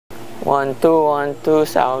1 2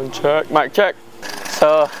 sound check, mic check.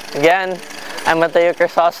 So again, I'm Matteo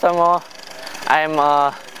Crisostomo.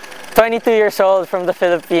 I'm 22 years old from the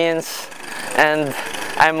Philippines, and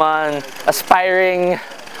I'm an aspiring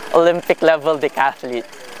Olympic level decathlete.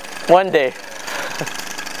 One day.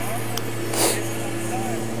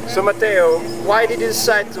 So Matteo, why did you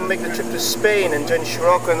decide to make the trip to Spain and join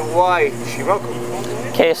Scirocco, and why Scirocco?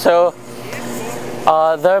 Okay, so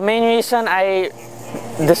the main reason I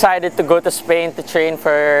decided to go to Spain to train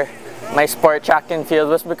for my sport, track and field,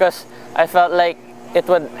 was because I felt like it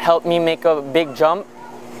would help me make a big jump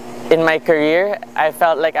in my career. I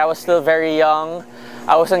felt like I was still very young.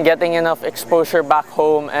 I wasn't getting enough exposure back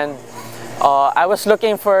home, and I was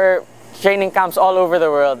looking for training camps all over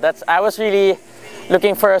the world. I was really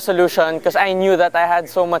looking for a solution because I knew that I had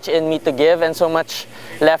so much in me to give and so much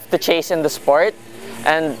left to chase in the sport.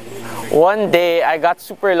 And one day I got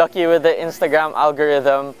super lucky with the Instagram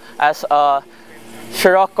algorithm, as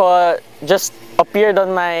Scirocco just appeared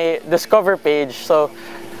on my Discover page. So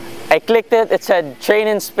I clicked it, it said train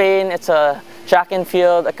in Spain. It's a track and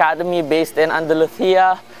field academy based in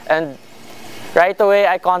Andalusia, and right away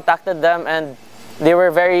I contacted them and they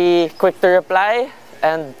were very quick to reply,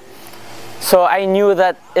 and so I knew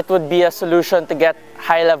that it would be a solution to get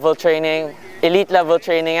high level training, elite level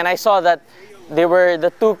training. And I saw that they were the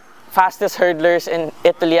two fastest hurdlers in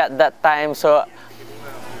Italy at that time, so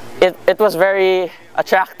it was very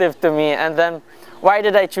attractive to me. And then why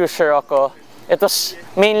did I choose Scirocco? It was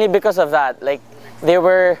mainly because of that. Like, they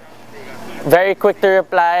were very quick to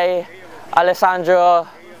reply. Alessandro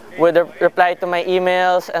would reply to my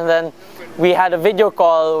emails, and then we had a video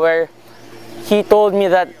call where he told me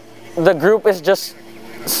that the group is just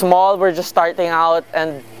small, we're just starting out,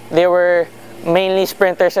 and they were mainly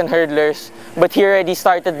sprinters and hurdlers, but he already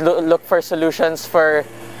started look for solutions for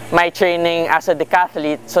my training as a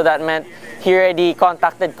decathlete. So that meant he already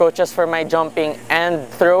contacted coaches for my jumping and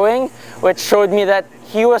throwing, which showed me that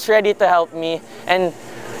he was ready to help me. And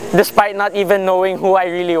despite not even knowing who I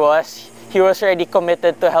really was, he was already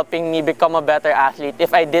committed to helping me become a better athlete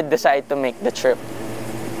if I did decide to make the trip.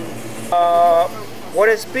 What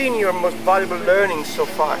has been your most valuable learning so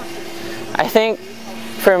far? I think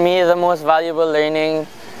for me the most valuable learning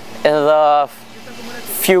in the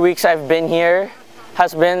few weeks I've been here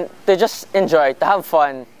has been to just enjoy, to have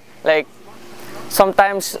fun. Like,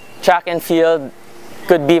 sometimes track and field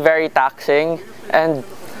could be very taxing, and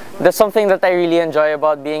that's something that I really enjoy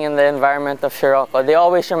about being in the environment of Scirocco. They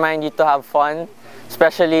always remind you to have fun,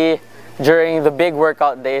 especially during the big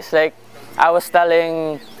workout days. Like, I was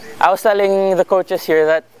telling the coaches here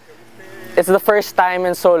that it's the first time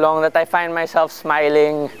in so long that I find myself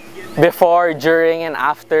smiling before, during, and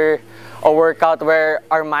after a workout where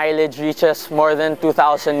our mileage reaches more than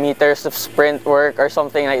 2,000 meters of sprint work or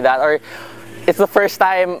something like that. Or it's the first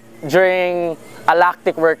time during a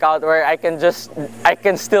lactic workout where I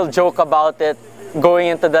can still joke about it going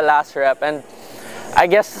into the last rep. And I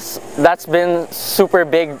guess that's been super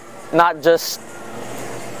big, not just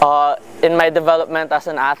in my development as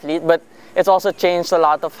an athlete, but it's also changed a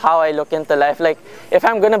lot of how I look into life. Like, if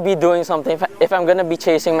I'm gonna be doing something, if I'm gonna be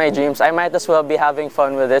chasing my dreams, I might as well be having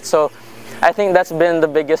fun with it. So I think that's been the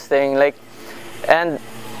biggest thing. Like, and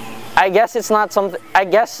I guess it's not something, I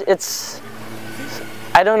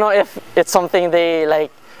don't know if it's something they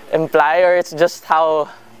like imply, or it's just how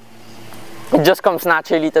it just comes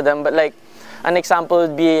naturally to them. But like, an example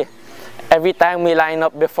would be every time we line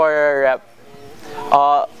up before a rep,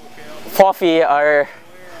 Fofi, our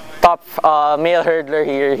top male hurdler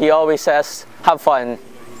here, he always says, have fun.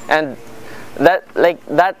 And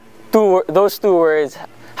those two words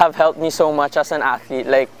have helped me so much as an athlete.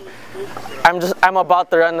 Like, I'm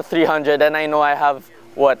about to run a 300 and I know I have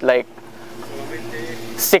what, like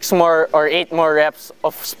 6 more or 8 more reps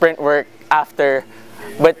of sprint work after,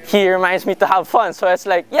 but he reminds me to have fun. So it's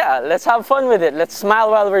like, yeah, let's have fun with it. Let's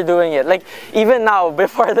smile while we're doing it. Like, even now,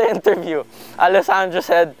 before the interview, Alessandro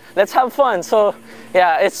said, let's have fun. So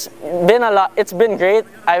yeah, it's been a lot. It's been great.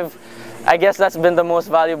 I guess that's been the most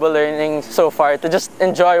valuable learning so far, to just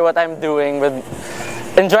enjoy what I'm doing,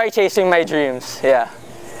 enjoy chasing my dreams. Yeah.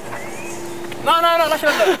 No, lascia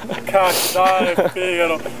andare. Cazzo,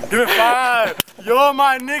 figaro. Give me 5. You're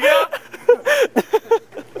my nigga.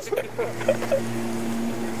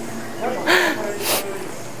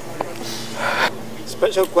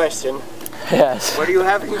 Special question. Yes. Were you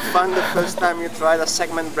having fun the first time you tried a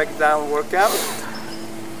segment breakdown workout?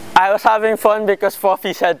 I was having fun because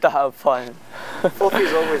Fofi said to have fun. Fofi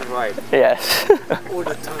is always right. Yes. All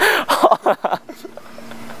the time.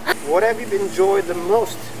 What have you enjoyed the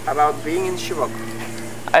most about being in Scirocco?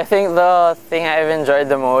 I think the thing I've enjoyed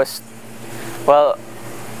the most, well,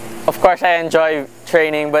 of course I enjoy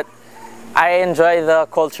training, but I enjoy the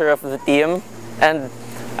culture of the team, and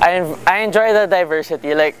I enjoy the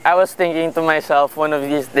diversity. Like, I was thinking to myself one of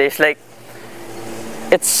these days, like,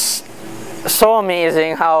 it's so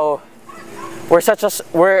amazing how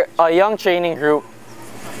we're a young training group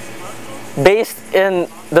based in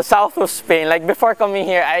the south of Spain. Like, before coming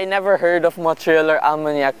here, I never heard of Montreal or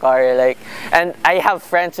Almaniacar. Like, and I have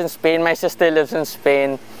friends in Spain. My sister lives in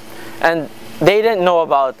Spain, and they didn't know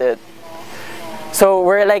about it. So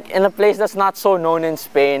we're like in a place that's not so known in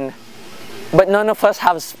Spain, but none of us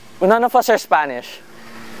are Spanish.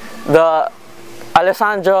 The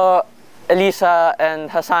Alessandro, Elisa, and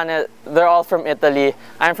Hassane, they're all from Italy.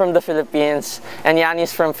 I'm from the Philippines, and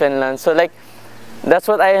Yanni's from Finland. So like, that's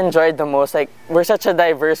what I enjoyed the most. Like, we're such a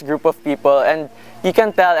diverse group of people, and you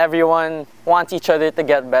can tell everyone wants each other to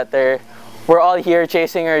get better. We're all here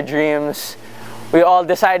chasing our dreams. We all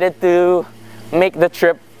decided to make the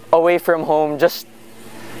trip away from home just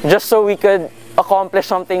so we could accomplish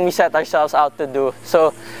something we set ourselves out to do.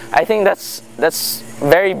 So I think that's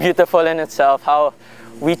very beautiful in itself, how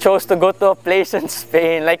we chose to go to a place in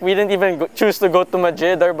Spain. Like, we didn't even choose to go to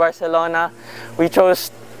Madrid or Barcelona. We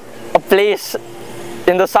chose a place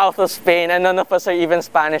in the south of Spain, and none of us are even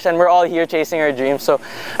Spanish, and we're all here chasing our dreams. So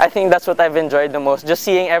I think that's what I've enjoyed the most, just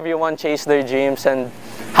seeing everyone chase their dreams and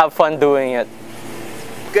have fun doing it.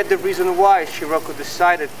 Get the reason why Scirocco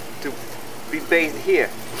decided to be based here?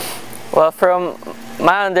 Well, from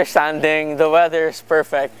my understanding, the weather is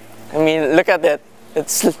perfect. I mean, look at it.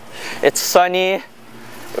 It's sunny.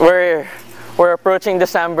 We're approaching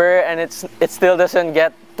December, and it still doesn't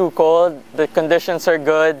get too cold. The conditions are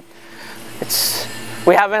good.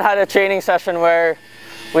 We haven't had a training session where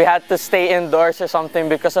we had to stay indoors or something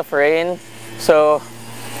because of rain. So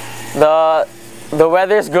the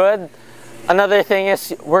weather's good. Another thing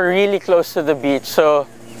is we're really close to the beach, so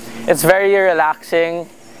it's very relaxing.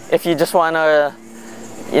 If you just want to,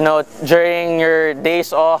 you know, during your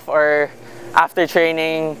days off or after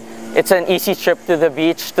training, it's an easy trip to the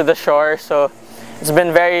beach, to the shore. So it's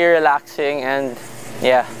been very relaxing, and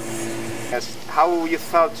yeah. Yes. How you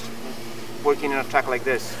felt working in a track like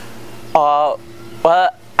this? Well,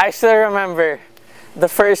 I still remember the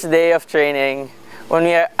first day of training when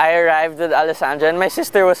I arrived with Alessandra, and my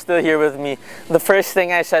sister was still here with me. The first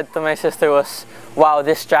thing I said to my sister was, wow,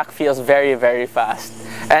 this track feels very, very fast.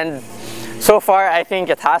 And so far, I think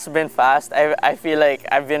it has been fast. I feel like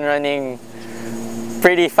I've been running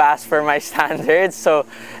pretty fast for my standards. So,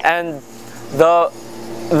 and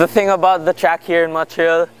the thing about the track here in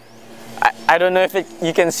Montreal, I don't know if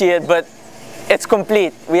you can see it, but it's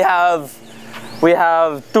complete. We have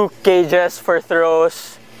 2 cages for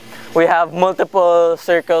throws. We have multiple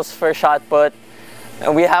circles for shot put.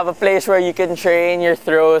 And we have a place where you can train your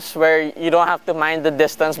throws, where you don't have to mind the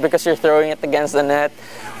distance because you're throwing it against the net.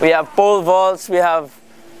 We have pole vaults, we have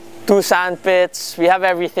 2 sand pits, we have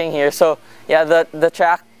everything here. So yeah, the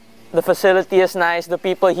track, the facility is nice. The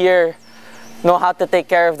people here know how to take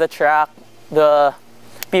care of the track. The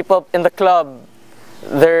people in the club,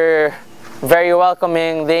 they're very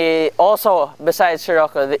welcoming. They also, besides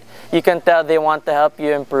Scirocco, you can tell they want to help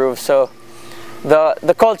you improve. So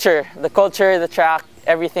the culture, the track,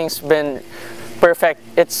 everything's been perfect.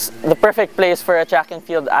 It's the perfect place for a track and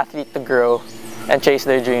field athlete to grow and chase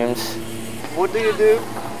their dreams. What do you do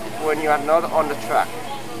when you are not on the track?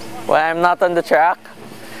 When I'm not on the track,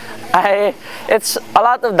 it's a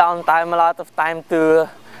lot of downtime, a lot of time to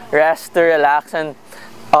rest, to relax, and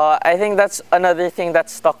I think that's another thing that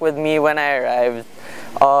stuck with me when I arrived.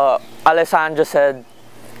 Alessandro said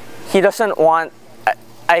he doesn't want,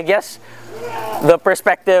 I guess the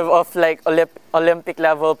perspective of like Olympic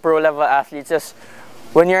level, pro level athletes is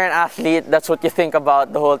when you're an athlete, that's what you think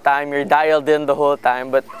about the whole time. You're dialed in the whole time.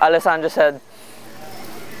 But Alessandro said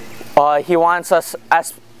he wants us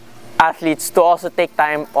as athletes to also take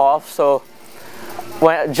time off. So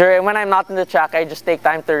when I'm not in the track, I just take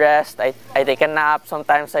time to rest. I take a nap.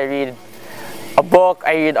 Sometimes I read a book,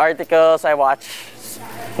 I read articles, I watch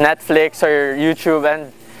Netflix or YouTube,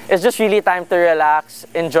 and it's just really time to relax,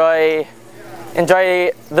 enjoy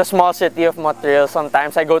the small city of Montreal.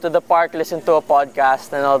 Sometimes I go to the park, listen to a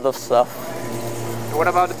podcast and all those stuff. What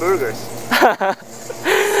about the burgers?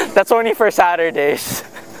 That's only for Saturdays.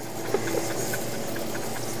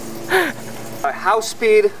 How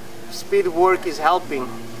speed work is helping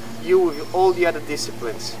you with all the other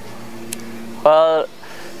disciplines? Well,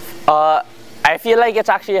 I feel like it's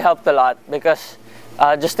actually helped a lot because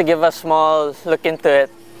just to give a small look into it,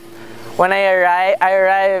 when I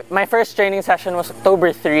arrived, my first training session was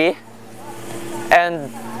October 3,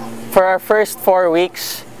 And for our first 4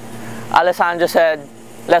 weeks, Alessandro said,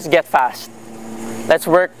 let's get fast. Let's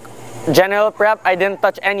work general prep. I didn't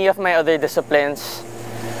touch any of my other disciplines.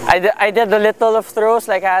 I did a little of throws,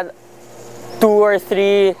 like I had 2 or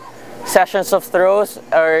 3 sessions of throws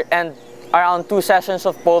and around 2 sessions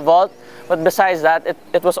of pole vault. But besides that,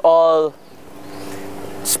 it was all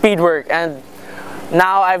speed work. And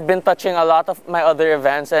now I've been touching a lot of my other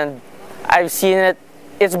events, and I've seen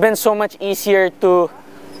it's been so much easier to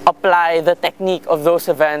apply the technique of those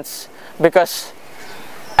events, because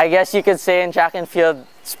I guess you could say in track and field,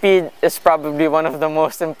 speed is probably one of the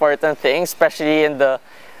most important things, especially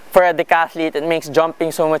for a decathlete. It makes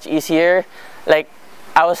jumping so much easier. Like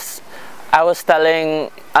I was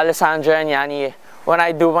telling Alessandra and Yanni, when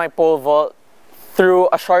I do my pole vault through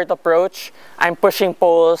a short approach, I'm pushing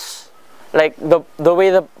poles, like the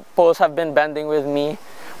way the poles have been bending with me,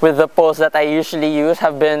 with the poles that I usually use,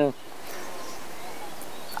 have been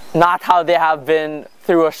not how they have been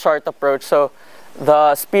through a short approach. So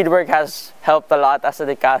the speed work has helped a lot as a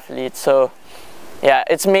decathlete. So yeah,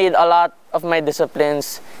 it's made a lot of my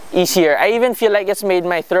disciplines easier. I even feel like it's made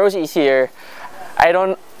my throws easier. I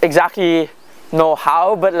don't exactly know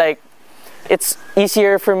how, but like it's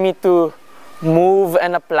easier for me to move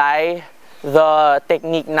and apply the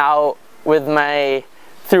technique now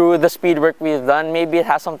through the speed work we've done. Maybe it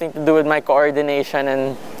has something to do with my coordination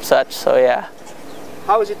and such, so yeah.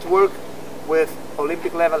 How is it to work with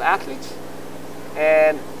Olympic level athletes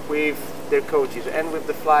and with their coaches and with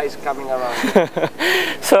the flies coming around?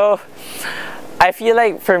 So I feel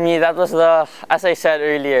like for me, that was as I said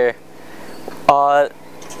earlier,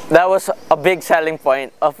 that was a big selling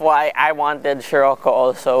point of why I wanted Scirocco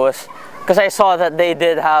also, was because I saw that they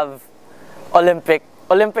did have Olympic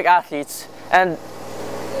athletes. And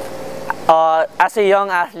as a young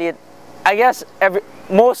athlete, I guess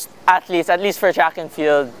most athletes, at least for track and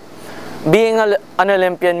field, being an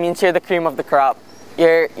Olympian means you're the cream of the crop.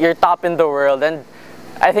 You're top in the world, and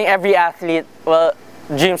I think every athlete, well,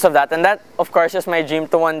 dreams of that. And that, of course, is my dream,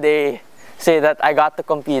 to one day say that I got to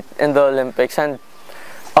compete in the Olympics. And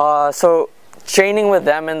so training with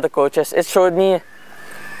them and the coaches, it showed me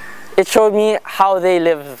how they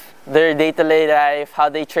live their day-to-day life, how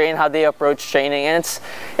they train, how they approach training. And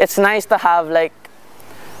it's nice to have, like,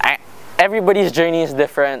 everybody's journey is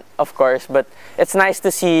different, of course, but it's nice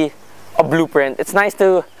to see a blueprint. It's nice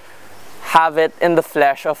to have it in the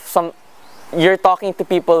flesh of you're talking to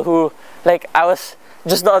people who, like,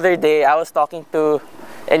 just the other day, I was talking to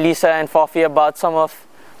Elisa and Fofi about some of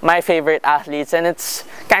my favorite athletes, and it's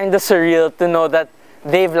kind of surreal to know that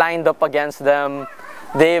they've lined up against them.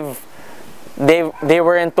 They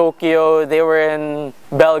were in Tokyo, they were in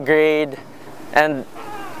Belgrade, and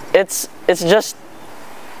it's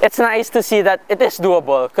nice to see that it is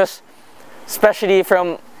doable, because especially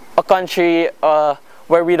from a country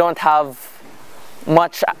where we don't have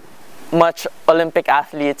much Olympic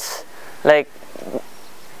athletes, like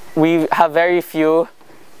we have very few.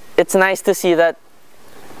 It's nice to see that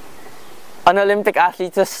an Olympic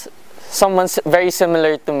athlete is someone very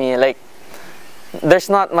similar to me. Like, there's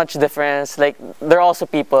not much difference. Like, they're also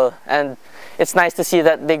people, and it's nice to see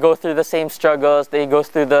that they go through the same struggles, they go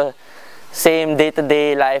through the same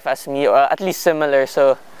day-to-day life as me, or at least similar.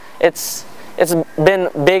 So it's been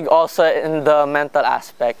big also in the mental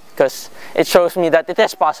aspect, because it shows me that it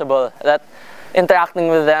is possible, that interacting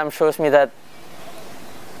with them shows me that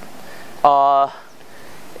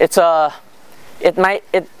it's a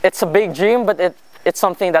big dream, but it's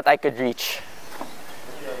something that I could reach.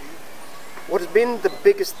 What has been the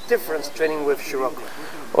biggest difference training with Scirocco?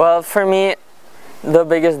 Well, for me, the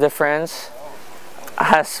biggest difference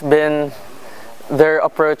has been their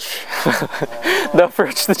approach. The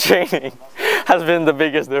approach to training has been the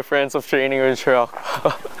biggest difference of training with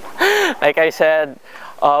Scirocco. Like I said,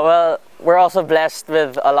 well, we're also blessed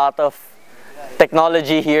with a lot of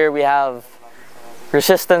technology here. We have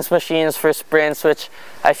resistance machines for sprints, which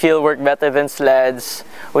I feel work better than sleds.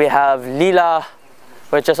 We have Lila,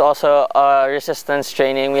 which is also resistance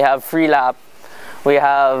training. We have free lap. We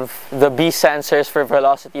have the B sensors for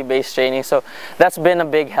velocity-based training. So that's been a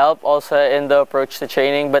big help also in the approach to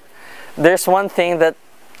training. But there's one thing that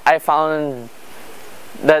I found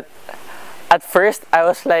that at first I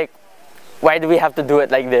was like, why do we have to do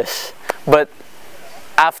it like this? But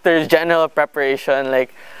after general preparation,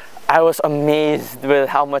 like, I was amazed with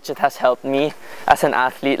how much it has helped me as an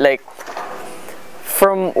athlete. Like,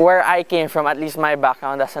 from where I came from, at least my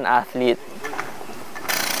background as an athlete,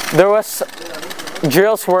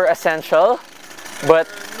 drills were essential, but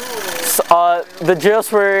the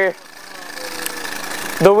drills were,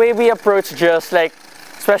 the way we approach drills, like,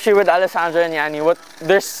 especially with Alessandro and Yanni,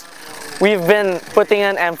 we've been putting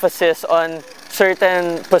an emphasis on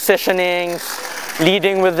certain positionings,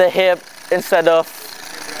 leading with the hip instead of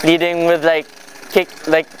leading with like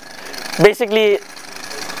basically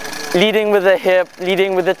leading with the hip,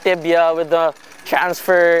 leading with the tibia, with the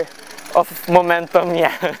transfer of momentum.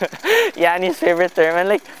 Yeah, Yanni's favorite term. And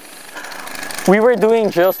like, we were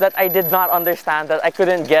doing drills that I did not understand, that I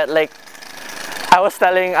couldn't get. Like, I was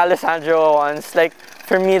telling Alessandro once, like,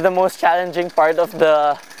 for me the most challenging part of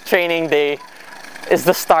the training day is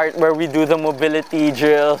the start, where we do the mobility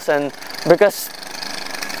drills, and because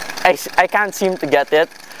I can't seem to get it.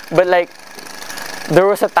 But like, there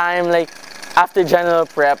was a time, like, after general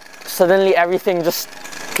prep, suddenly everything just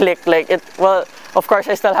clicked. Like, well, of course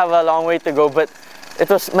I still have a long way to go, but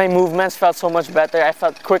my movements felt so much better. I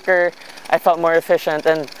felt quicker, I felt more efficient,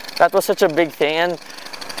 and that was such a big thing. And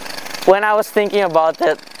when I was thinking about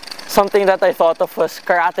it, something that I thought of was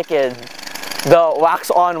Karate Kid, the wax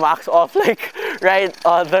on, wax off, like, right?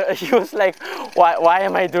 He was like, why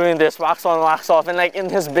am I doing this? Wax on, wax off. And like, in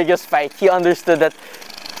his biggest fight, he understood that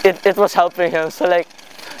it was helping him. So like,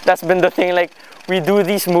 that's been the thing. Like, we do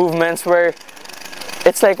these movements where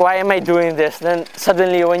it's like, why am I doing this? Then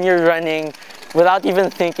suddenly when you're running, without even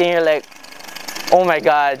thinking, you're like, oh my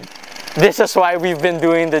God, this is why we've been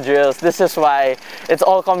doing the drills. This is why it's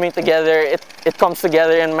all coming together. It comes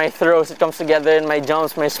together in my throws, it comes together in my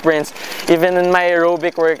jumps, my sprints. Even in my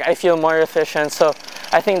aerobic work, I feel more efficient. So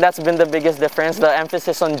I think that's been the biggest difference, the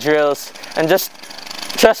emphasis on drills, and just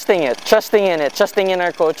trusting in it, trusting in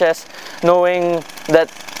our coaches, knowing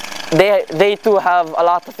that they too have a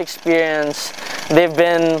lot of experience. They've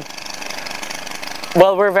been,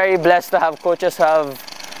 well, we're very blessed to have coaches who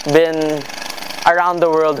have been around the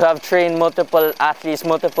world, who have trained multiple athletes,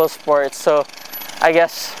 multiple sports. So I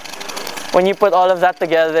guess when you put all of that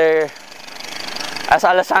together, as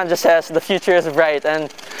Alessandro says, the future is bright,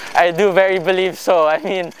 and I do very believe so. I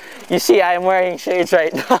mean, you see I'm wearing shades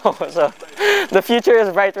right now, so the future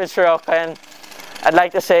is bright with Scirocco, and I'd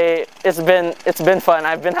like to say it's been fun.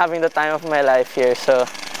 I've been having the time of my life here, so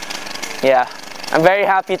yeah, I'm very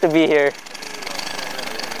happy to be here.